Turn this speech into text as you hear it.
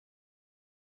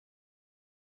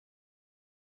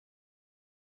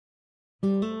Čia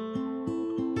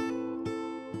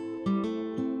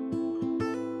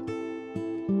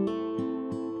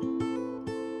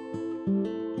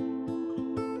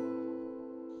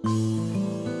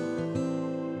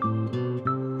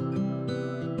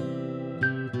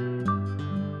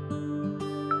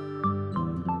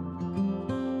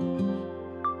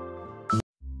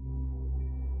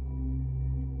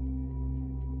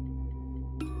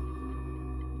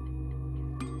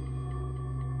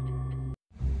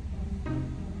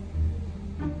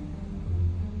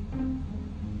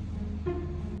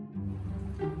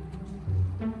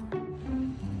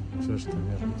šitą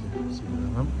viešbutį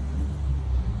sugyvenam.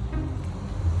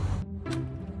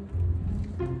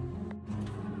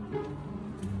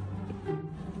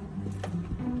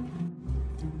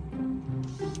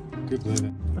 Kaip davė?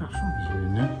 Prašom.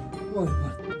 Žiūrėjau. Oi, va.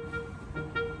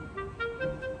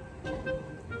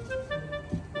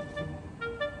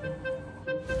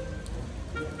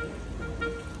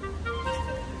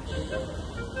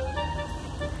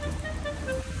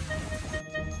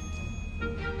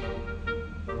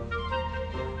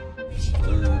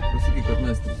 Pasakyk, kad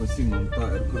mes tik pasimam tą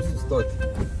ir kur sustoti.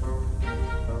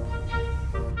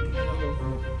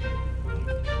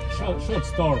 Short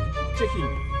story.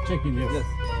 Check-in, yes. Yes.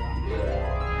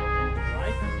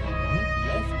 Right?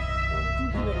 Left.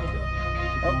 2 kilometers.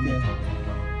 Okay.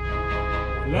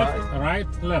 Left,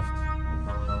 right, left.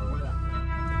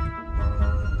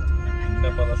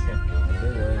 Nepanašu.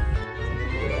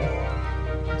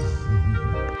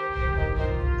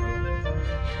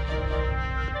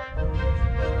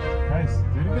 Guys,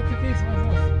 irgi tokiais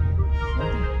važiuos.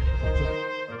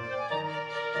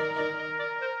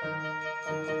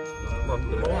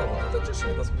 Tai čia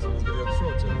šitas pas galėtų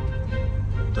šauti.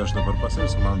 Tai aš dabar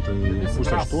pasimsiu, man tai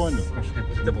 7:30. Kažkaip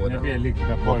nebėja lyg be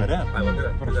Vakare? poilsio. Ai, vakare.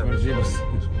 Prieš varžybas.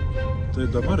 Tai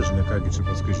dabar, žinai, kągi čia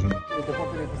paskui žinai. Reikia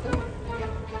popieriai pastatyti?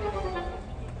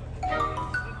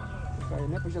 Ką,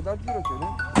 nepažiūrėt dviratį, ne?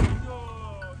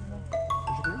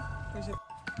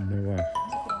 Nu va.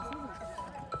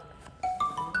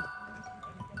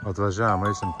 Atvažiavam,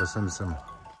 eisim, pasimsim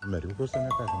meriukus, o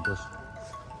ne ką ten tos.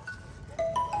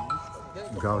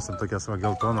 Gausim tokias va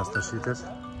geltonas tašytės.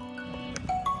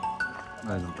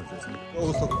 Einam patiesim.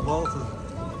 Balsas,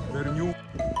 bernių.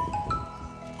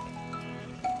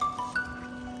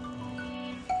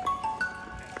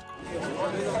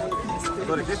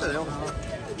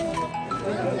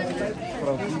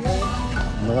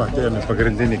 Nu va, atėjom į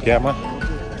pagrindinį kiemą.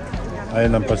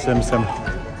 Einam pasimsim.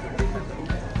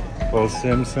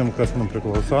 Pasimsim, kas mums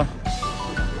priklauso.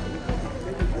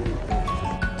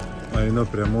 Einu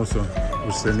prie mūsų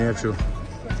užsieniečių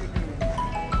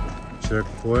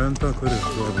checkpointą, kuris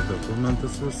duoda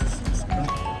dokumentus visus.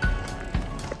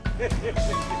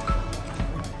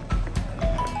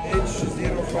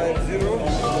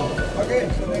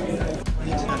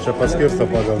 Čia paskirsta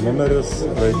pagal numerius,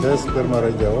 raidės, pirmą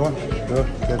raidę O, 2,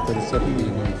 4, 7.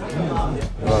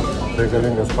 Va,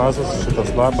 reikalingas pasas, šitas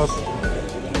lapas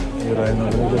ir einu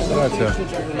į registraciją.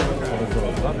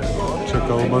 Čia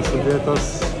kalbas sudėtas,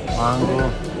 anglų,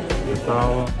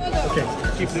 italų.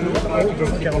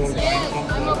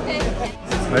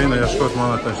 Einu ieškoti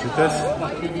mano tašytės,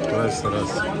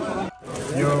 ras.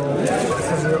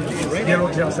 Yellow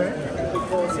jersey,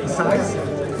 size,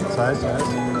 Size, yes.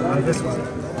 and this one.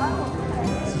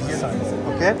 Size.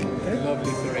 Okay.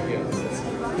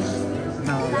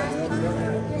 Now,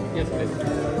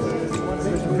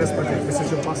 this is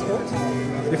your passport.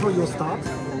 Before you start,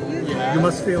 you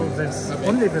must fill this,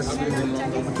 only this.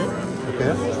 Okay?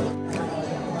 Okay.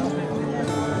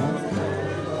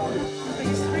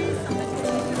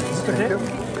 Is it okay?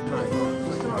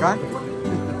 Ką?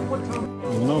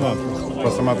 Nu va,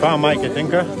 pasimatavom, Maikė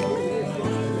tinka.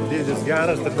 Dydis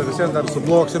geras, tai visiems dar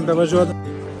subloksim bevažiuoti.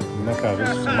 Na ką,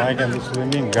 su Maikėm visi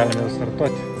laimingi, galime jau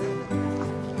startuoti.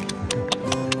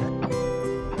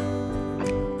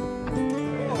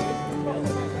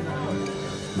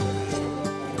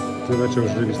 Tai va čia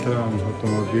užregistravom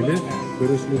automobilį,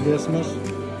 kuris lydės mus.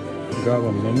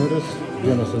 Gavom numerius,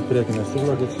 vienas ant priekinės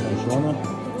įvladės, ant šono.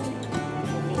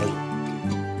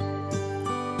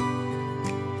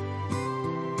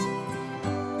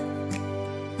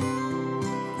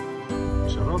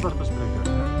 Robertas prie.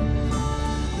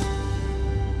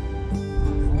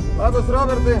 Labas,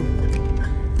 Robertai.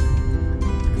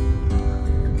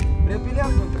 Prie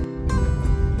pilies.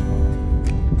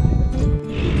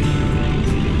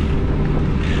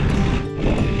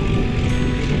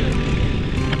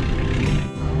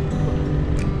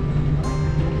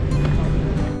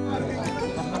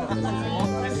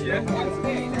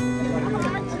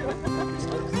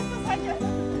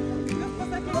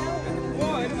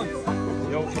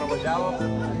 Jau pravažiavo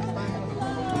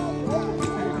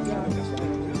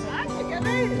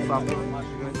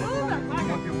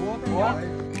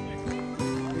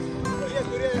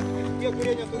Tie,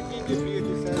 kurie neturtingi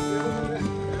priekyse.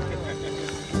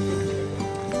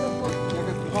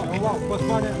 Pas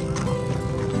mane.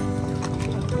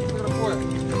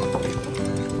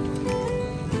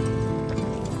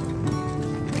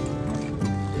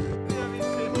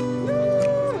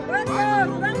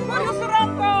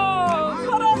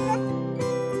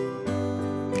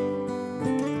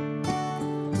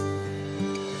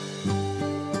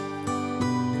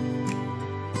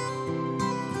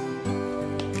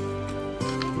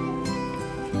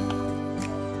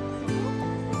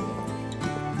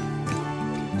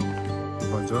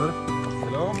 Bonjour.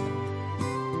 Hello.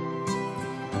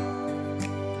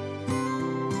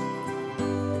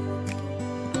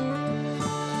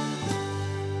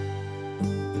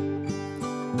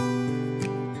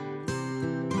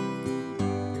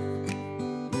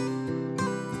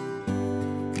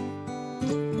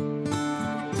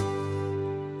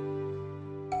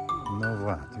 Nu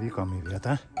va, atvykom į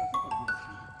vietą.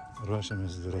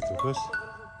 Ruošiamės dviratukus.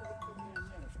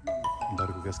 Dar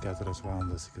kokias 4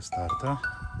 valandas iki starto.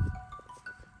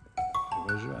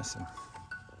 Važiuosim.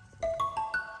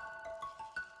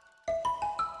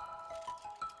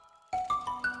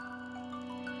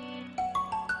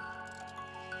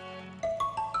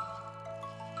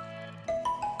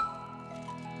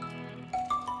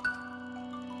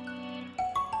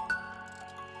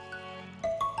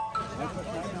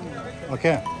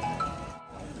 Okay.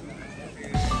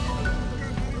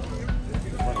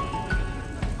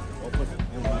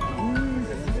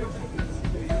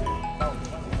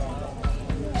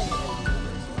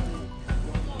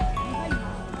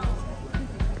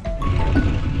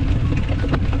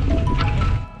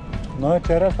 Nu,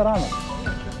 čia restoranas.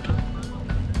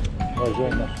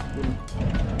 Važiuojame.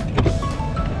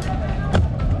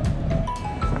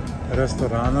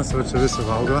 Restoranas, va čia visi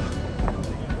valgo.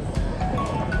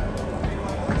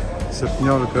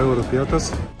 17 eurų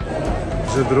pietus.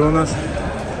 Žydrūnas.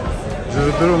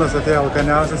 Žydrūnas atėjo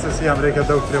alkaniausias, jam reikia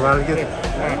daug privalgyti.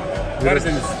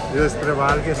 Vardinis. Jis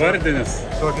privalgys. Vardinis.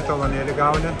 Tokį talonėlį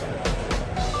gauni.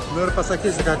 Nu ir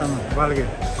pasakysi, ką ten valgiai.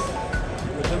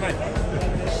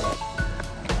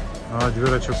 O,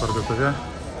 dviračių parduotuvė.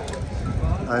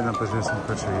 Einam, pažiūrėsim,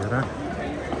 ką čia yra.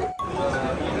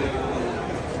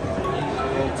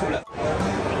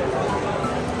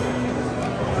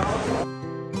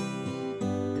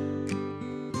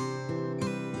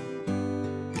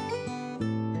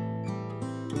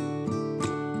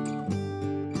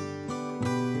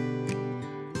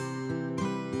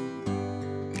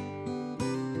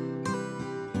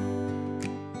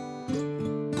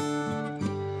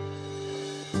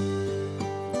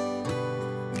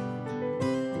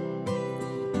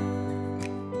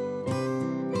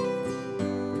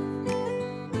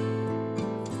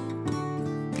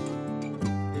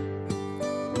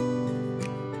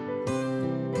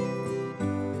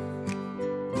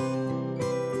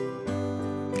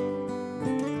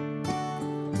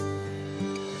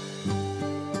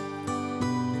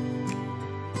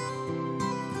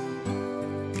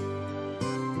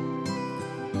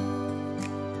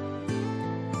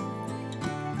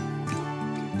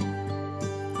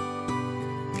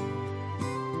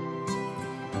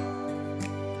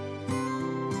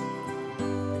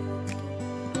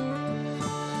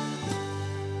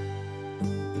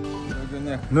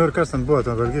 Nu ir kas ten buvo,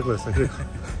 ten valgyklai, sakyk.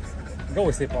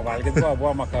 Gausiai pavalgyti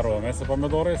buvo makaronai su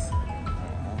pomidorais,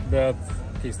 bet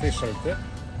keistai šalti.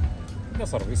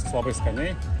 Nesvarbu, viskas labai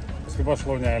skaniai. Paskui buvo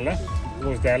šlaunelė,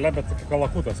 blauzdelė, bet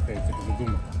kalakutas, kai tik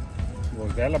didumų.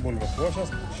 Blauzdelė, bulvės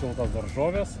košės, šiltas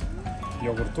daržovės,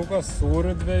 jogurtukas,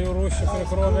 sūrių 2 rūšių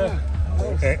prikrovė,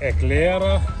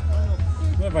 eklėra,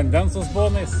 vandens su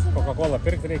bonais, Coca-Cola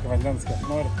pirkti reikia, vandens kiek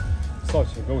nori.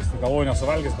 Sočiai, gausiai, galvoju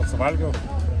nesuvalgys, bet suvalgiau.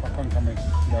 Pakankamai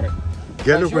gerai.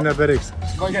 Geliukų nebereiks.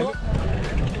 Gelių.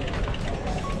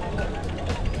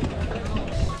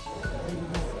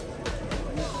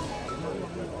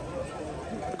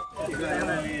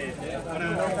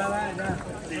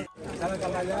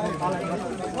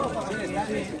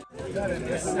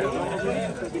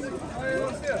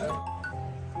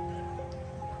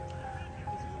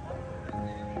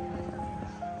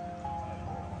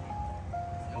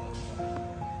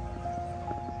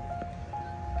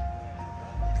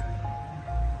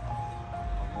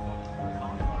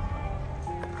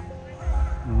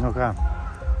 Nu ką,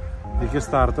 iki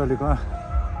starto liko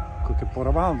kokią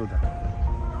porą valandų dar.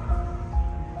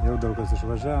 Jau daug kas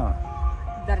išvažiavo.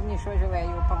 Dar neišvažiavai,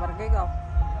 jau pavargai gal?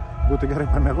 Būtų gerai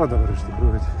pamiegoti dabar iš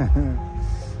tikrųjų.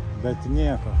 Bet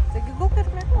nieko. Taigi gulk ir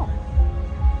mėgok.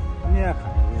 Nieko.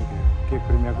 Kiek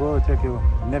primiegojau, tiek jau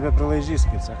nebepralaižys,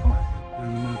 kaip sakoma.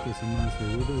 Matosi, masė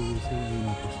juda, visi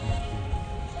eina pasmerkti.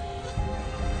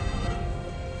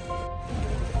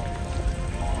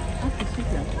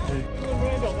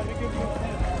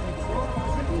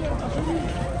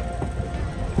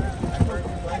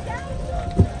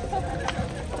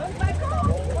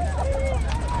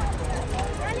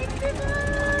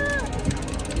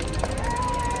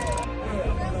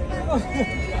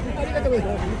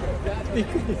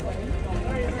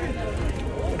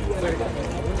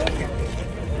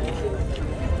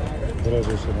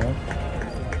 Gracias, señor.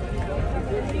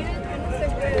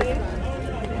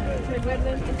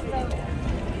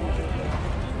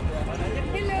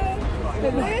 Hello. Do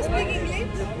you speak English?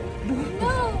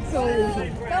 No.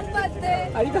 Comparte.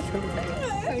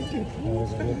 Thank you.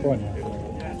 Япония.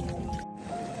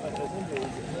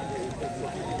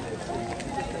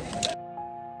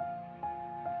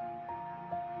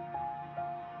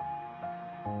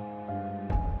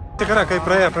 Tikra, kaip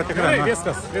praėjo patikra.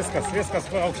 Viskas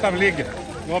aukštam lygiai.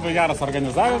 Labai geras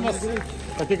organizavimas.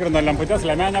 Patikrino lemputės,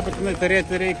 lemenę būtinai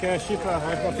turėti reikia šitą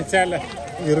oficialią.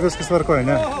 Ir viskas tvarkoja,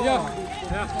 ne? Jo.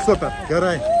 Super,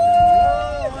 gerai.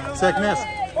 Sėkmės.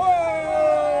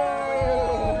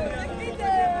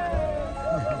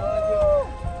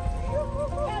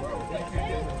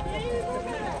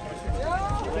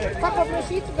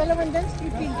 Paprašyti, gali vandens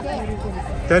pripilti.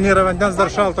 Ten yra vandens, dar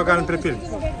šalto galim pripilti.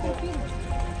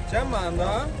 Čia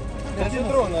mano.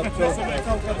 Citroną.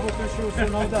 Kad būtų iš jūsų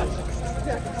nauda.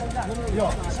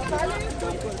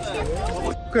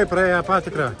 Kaip praėjo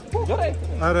patikrą? Gerai.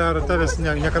 Ar tavęs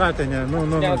nekratė?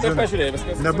 Taip pažiūrėjai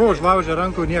viskas. Nebuvo užlaužę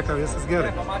rankų, nieko, viskas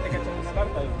gerai. Pamatė, kad čia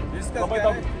neverta. Viskas labai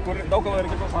daug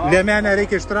kalorikų. Liemenę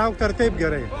reikia ištraukti, ar taip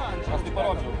gerai? Aš tai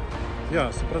parodžiau.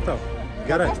 Jo, supratau.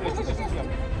 Gerai.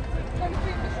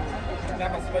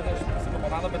 Nepasivedė iš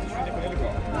banano, bet iš jų nieko neliko.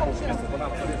 Užkėstas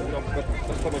bananas, bet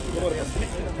tas panašių kalorikų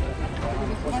pasilikti.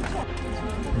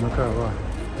 Nu ką, va,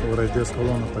 raidės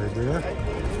kolona paėdėja.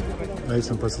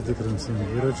 Eisim pasitikrinsim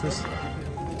dviračius.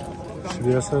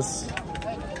 Šviesas,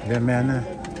 liemenė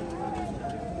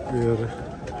ir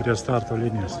prie starto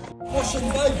linijos. Prochaine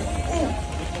vague,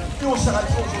 et on s'arrête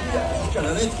aujourd'hui jusqu'à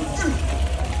la lettre U.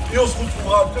 Et on se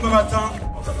retrouvera demain matin.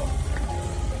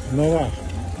 Nu va,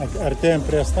 artėjom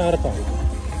prie starto.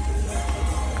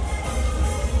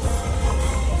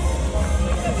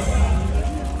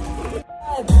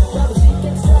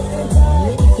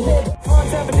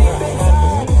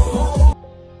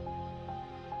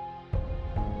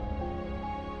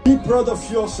 Be proud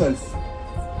of yourself.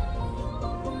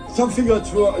 Something that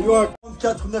you are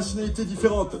 34 nationalités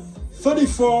différentes.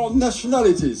 34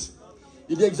 nationalities.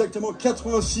 Il y a exactement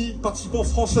 86 participants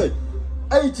français.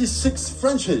 86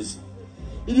 Frenchies.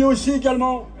 Il y a aussi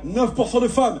également 9% de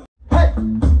femmes. Hey!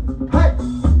 Hey!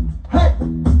 Hey!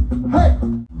 Hey!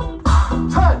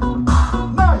 10,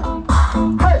 9,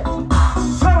 8,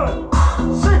 7,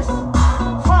 6,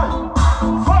 5,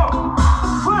 4,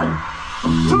 3,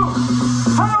 2,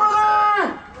 everybody!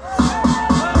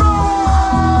 Go!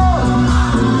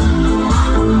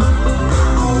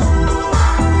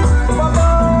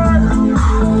 Bye-bye!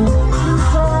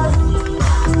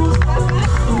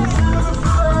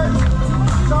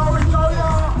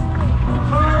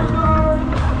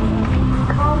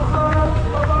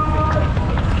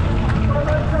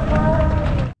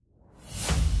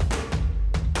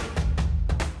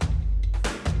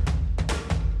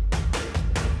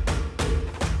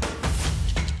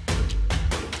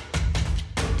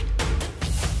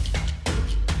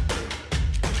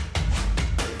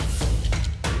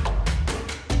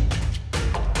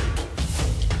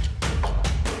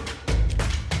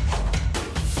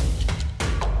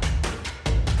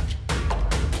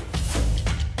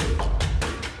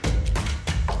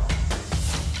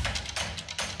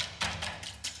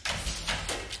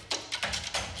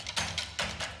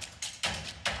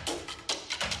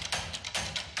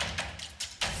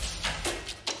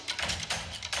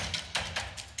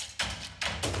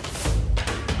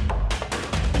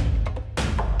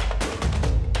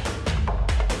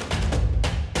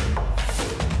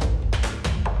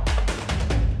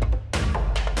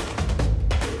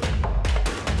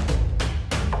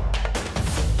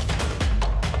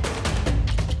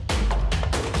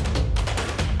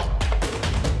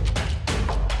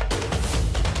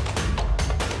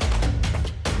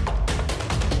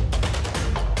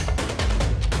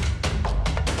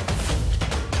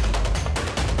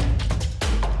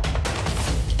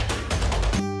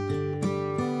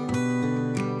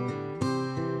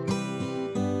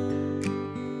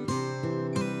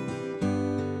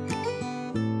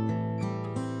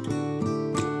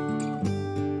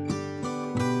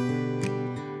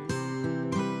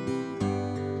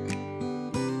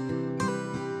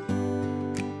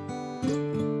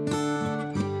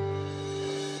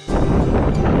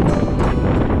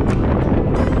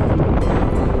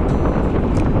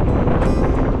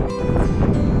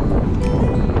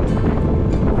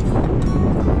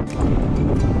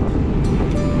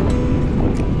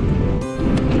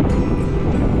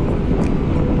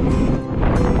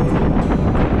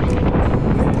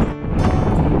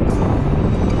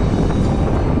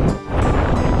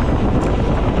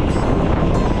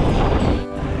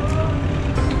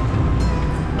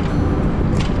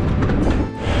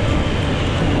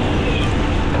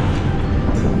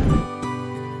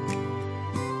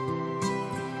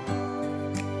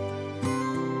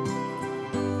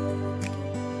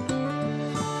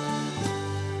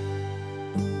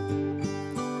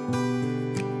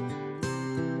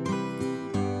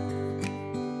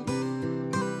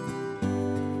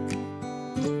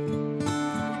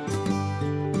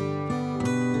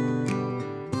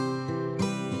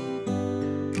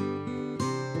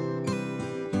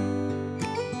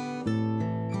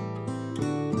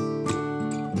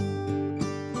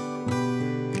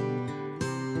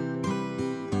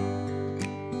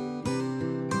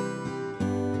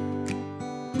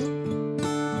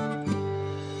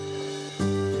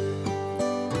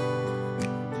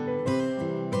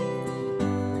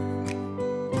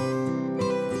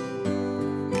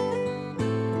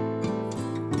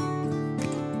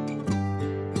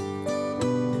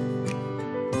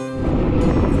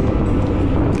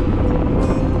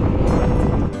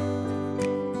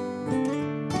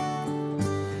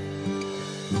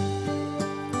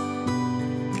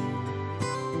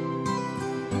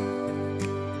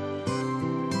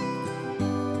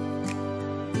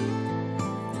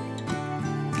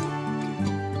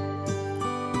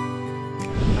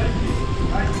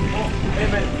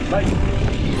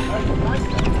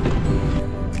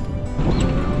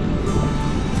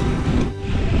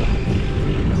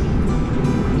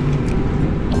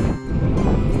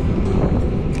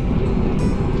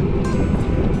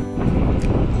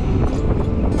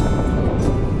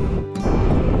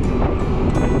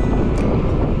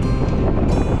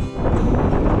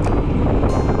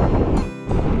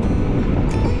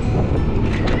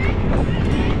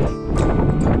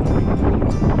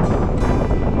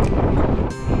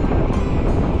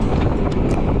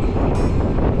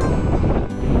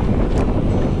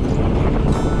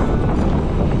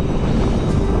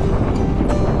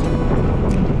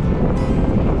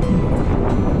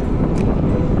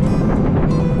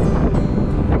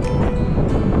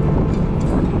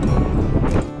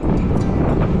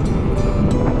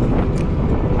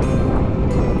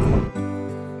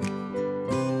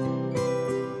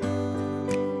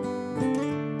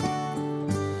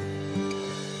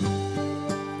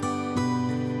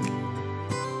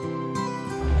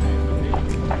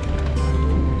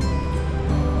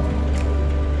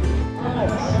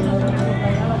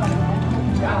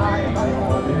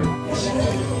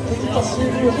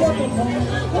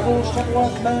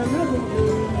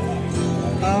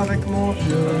 Avec mon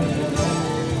Dieu.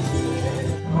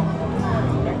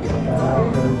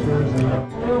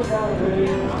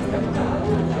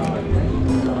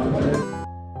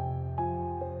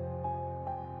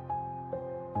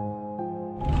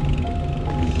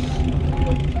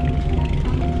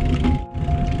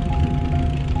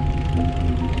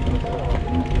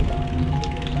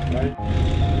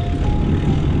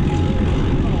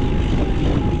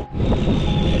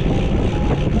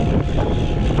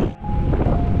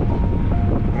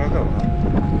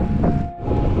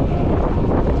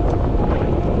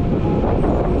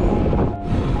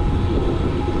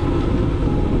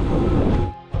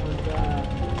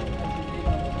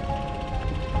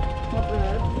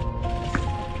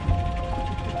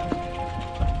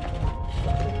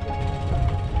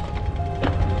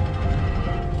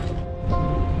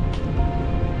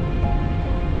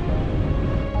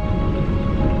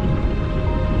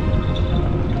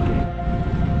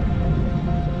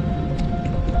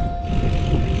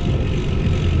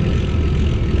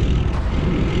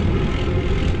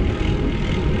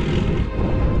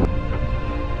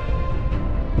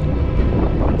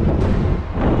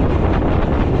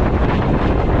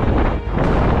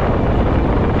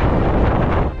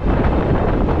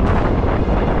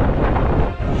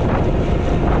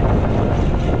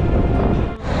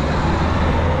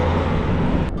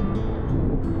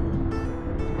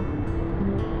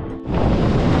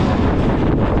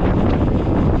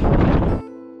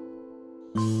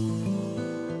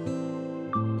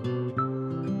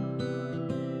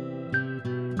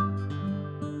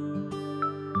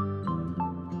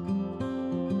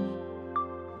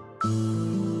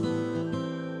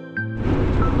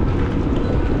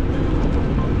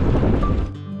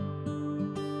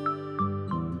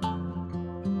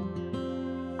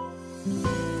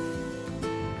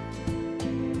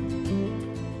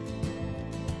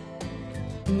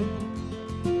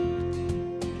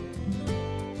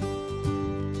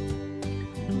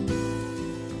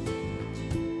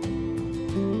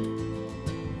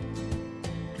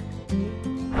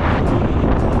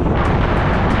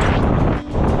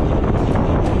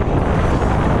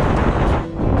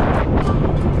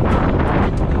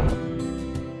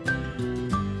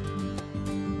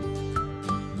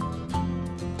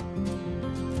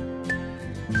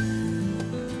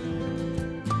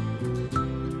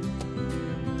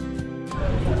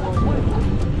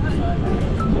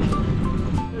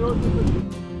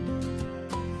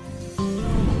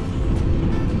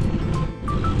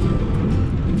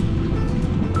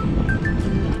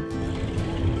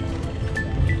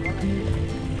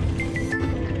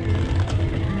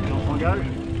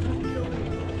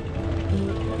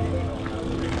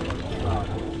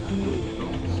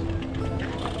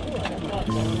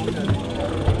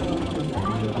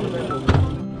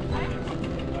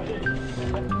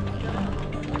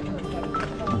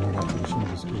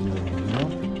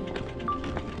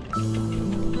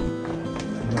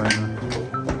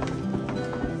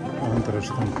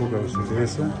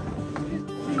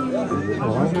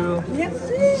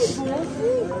 Merci. Merci.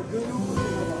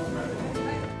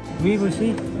 Oui, vous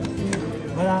aussi.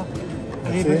 Voilà.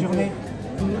 Allez, bonne journée.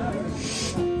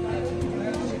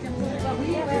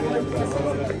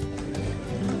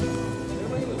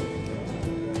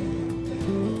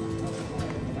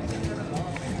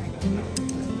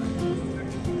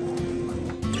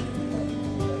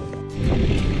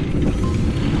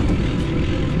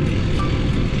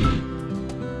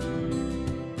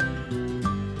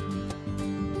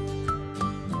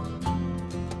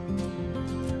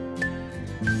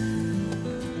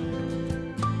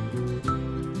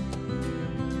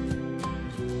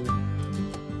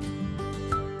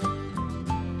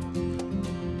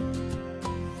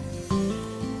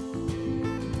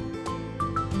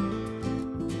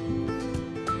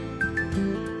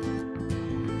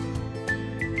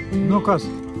 Nu kas?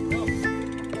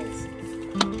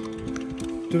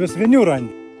 Tu vis vienių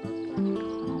randi.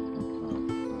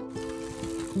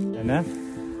 Ne?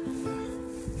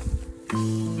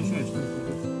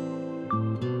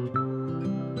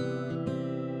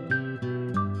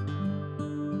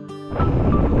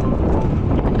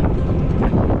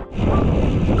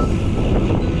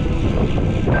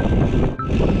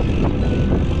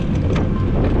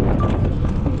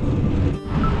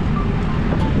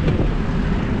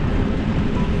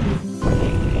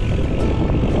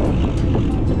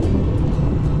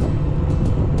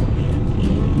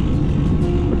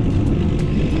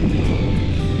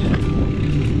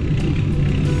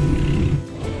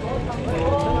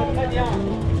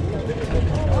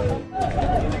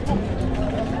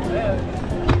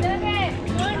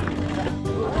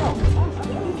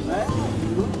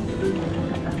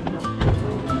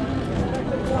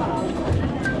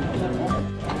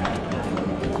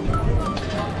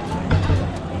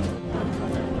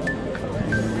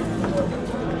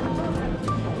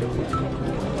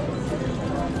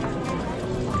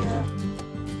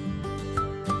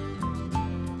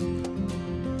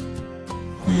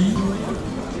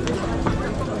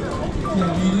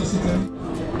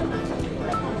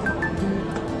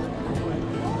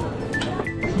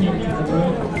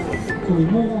 Que les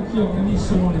mouvements qui organisent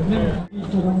selon les mêmes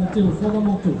règles remontés aux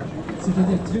fondamentaux,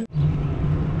 c'est-à-dire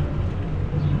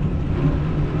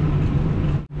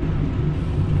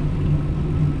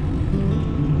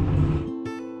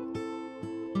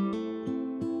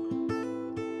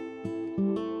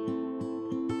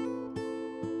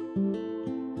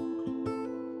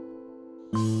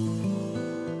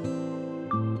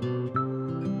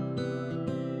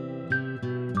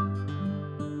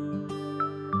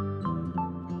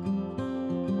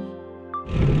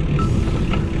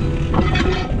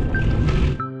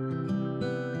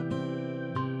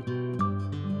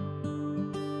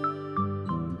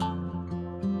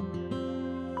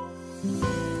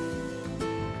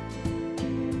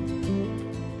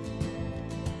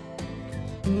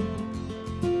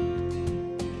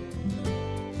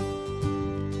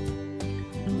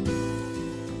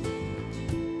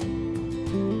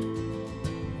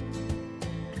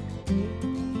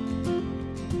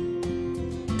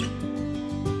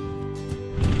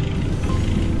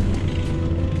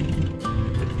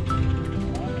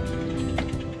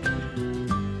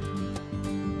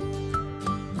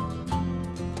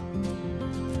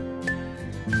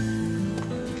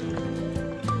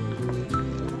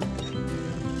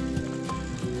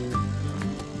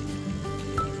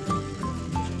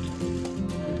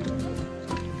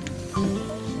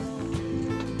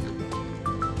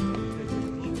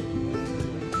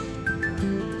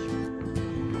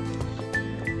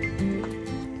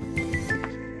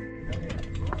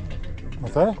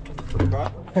Matai? Ką?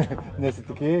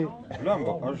 Nesitikėjai?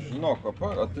 Lemba, aš žinau, ką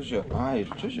atžiūrėjau. Ai,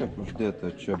 ir čia žiūrėk uždėta,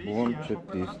 čia buvom čia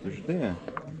pėsti uždėję.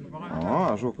 O,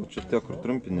 aš žinau, kad čia tie, kur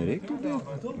trumpi nereikia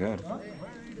uždėti. Gerai.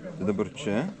 Tai dabar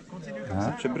čia.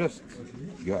 Čia Brest.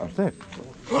 Gerai. Taip.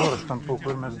 Kur aš tampau,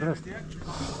 kur mes Brest?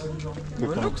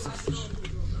 Liuksas.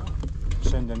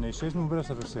 Šiandien neišeis mums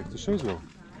Brestą pasiekti? Išeis jau?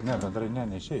 Ne, bendrai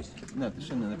neišeis. Ne, tai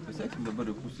šiandien ir pasieksim, dabar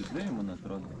jau pusė 2, man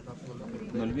atrodo.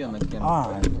 0,1 kiemą.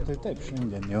 A, tai taip,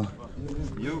 šiandien jau.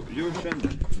 Jau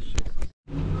šiandien išeis.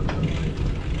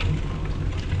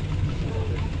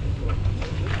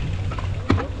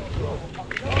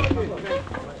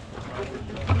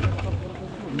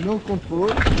 No control.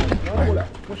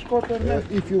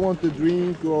 If you want to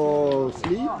drink or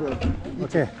sleep.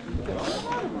 Okay.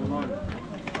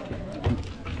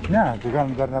 Ne, tai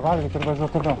galim dar nevalgyti ir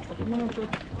važiuoti toliau.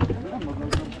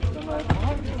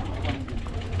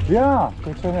 Ja,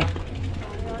 tai čia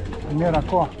nėra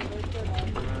ko.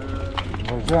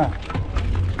 Važiuoja.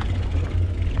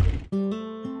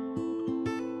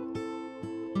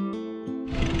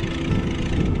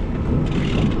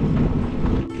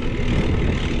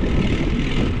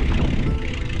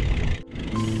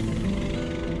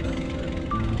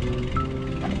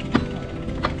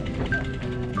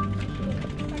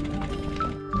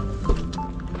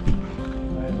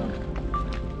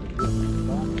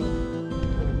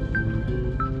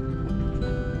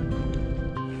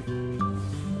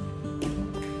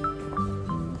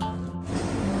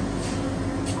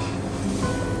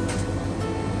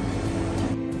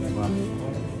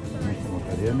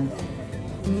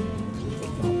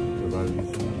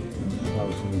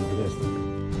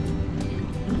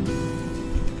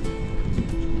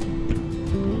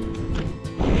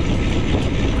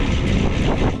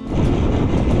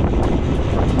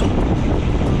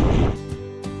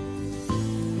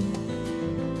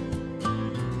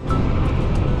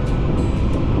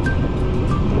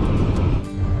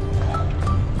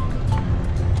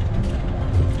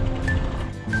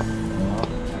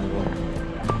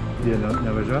 Jie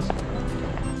nevažiuos.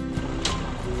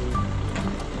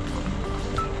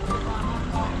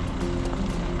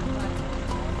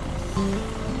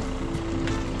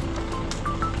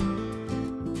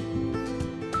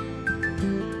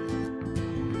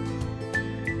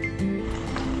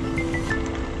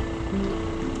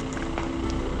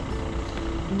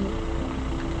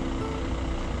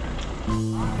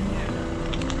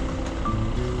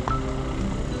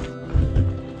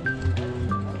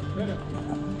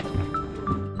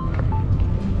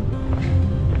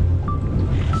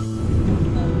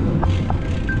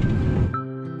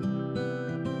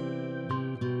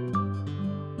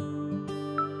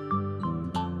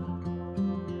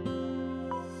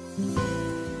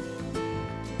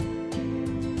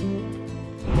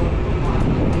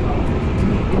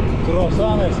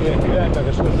 Krosanais jie kvepia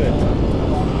kažkur tai.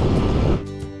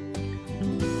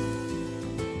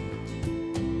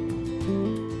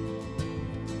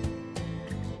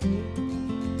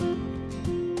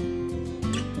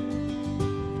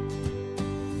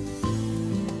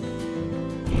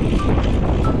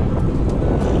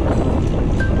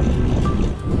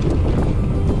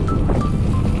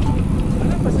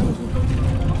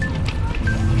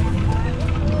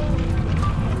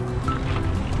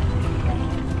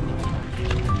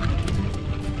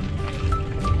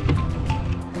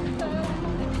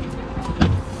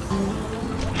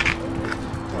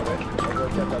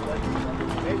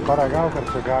 Paragauk, ar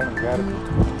čia galim gerti.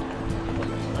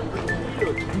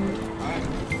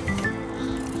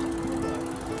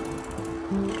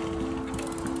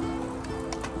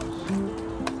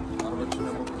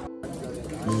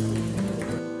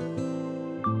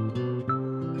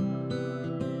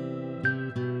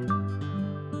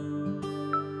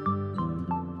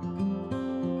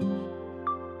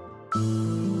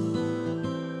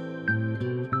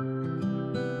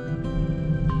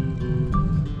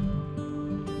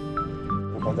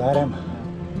 Padarėm.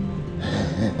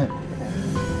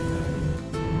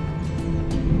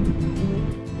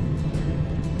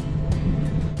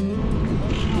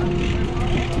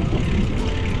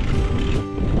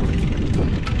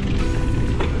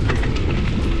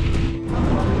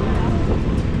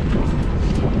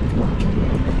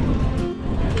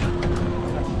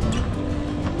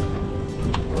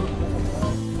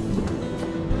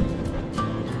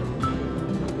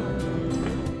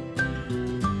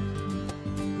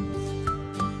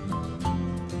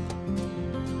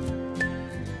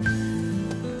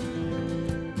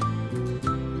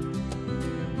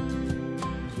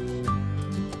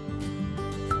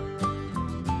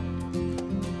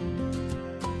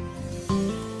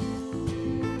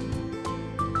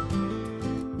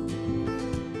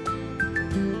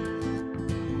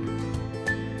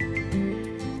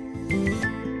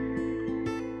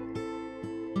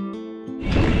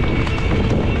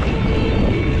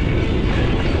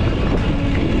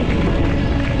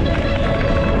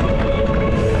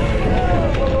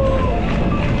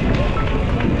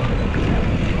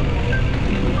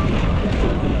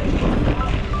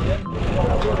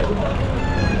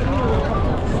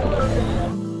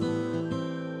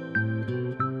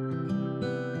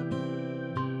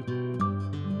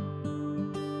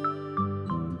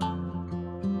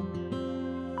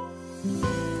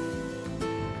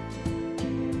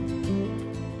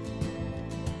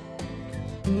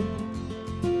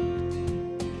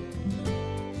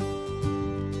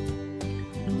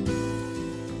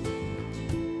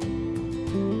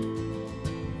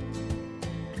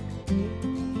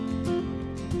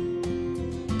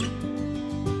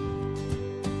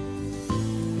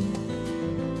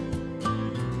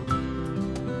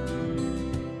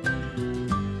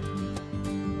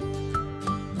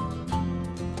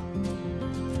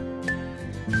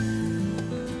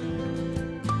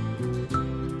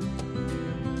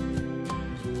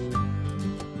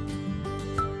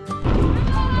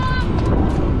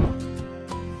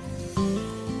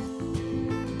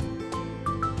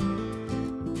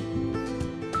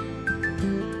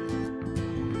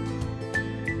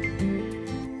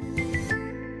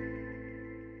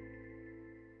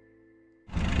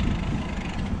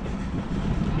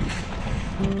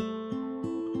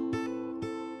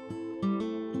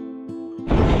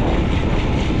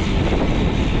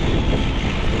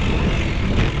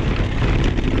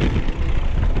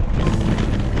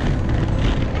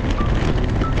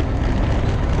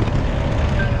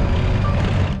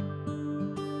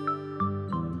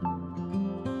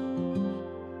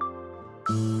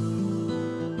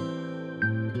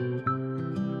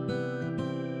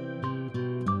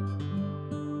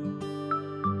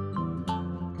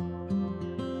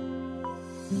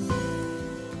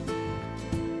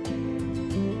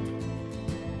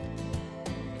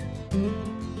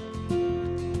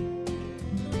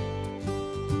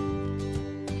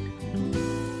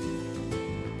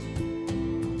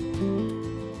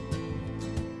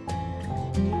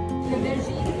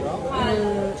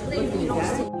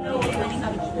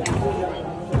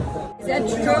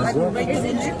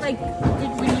 Isn't it like,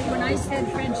 when I said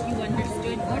French, you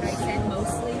understood what I said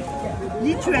mostly?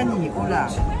 Lituanie, oh là.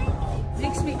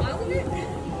 You speak all of it?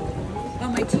 Oh,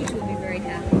 my teacher will be very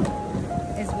happy,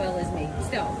 as well as me.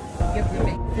 So, you're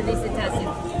perfect.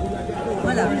 Félicitations.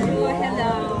 Voilà. Oh,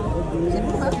 hello.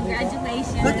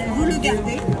 Congratulations. But vous le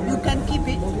gardez, you can keep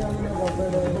it.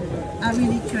 Ah oui,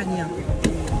 lituanien.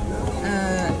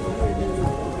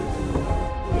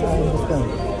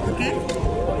 Okay?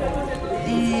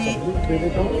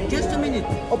 Just a minute.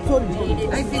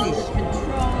 I finish.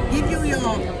 Give you your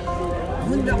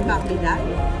wunderbar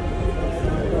médaille.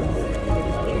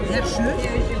 Herscheux.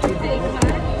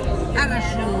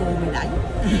 Arrache aux médailles.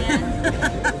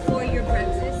 For your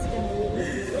breakfast.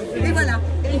 Et voilà.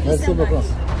 Merci beaucoup.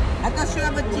 Attention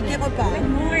à votre ticket repas. Good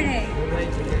morning.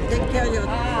 Take care of your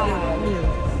meal.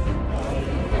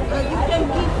 You can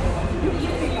keep.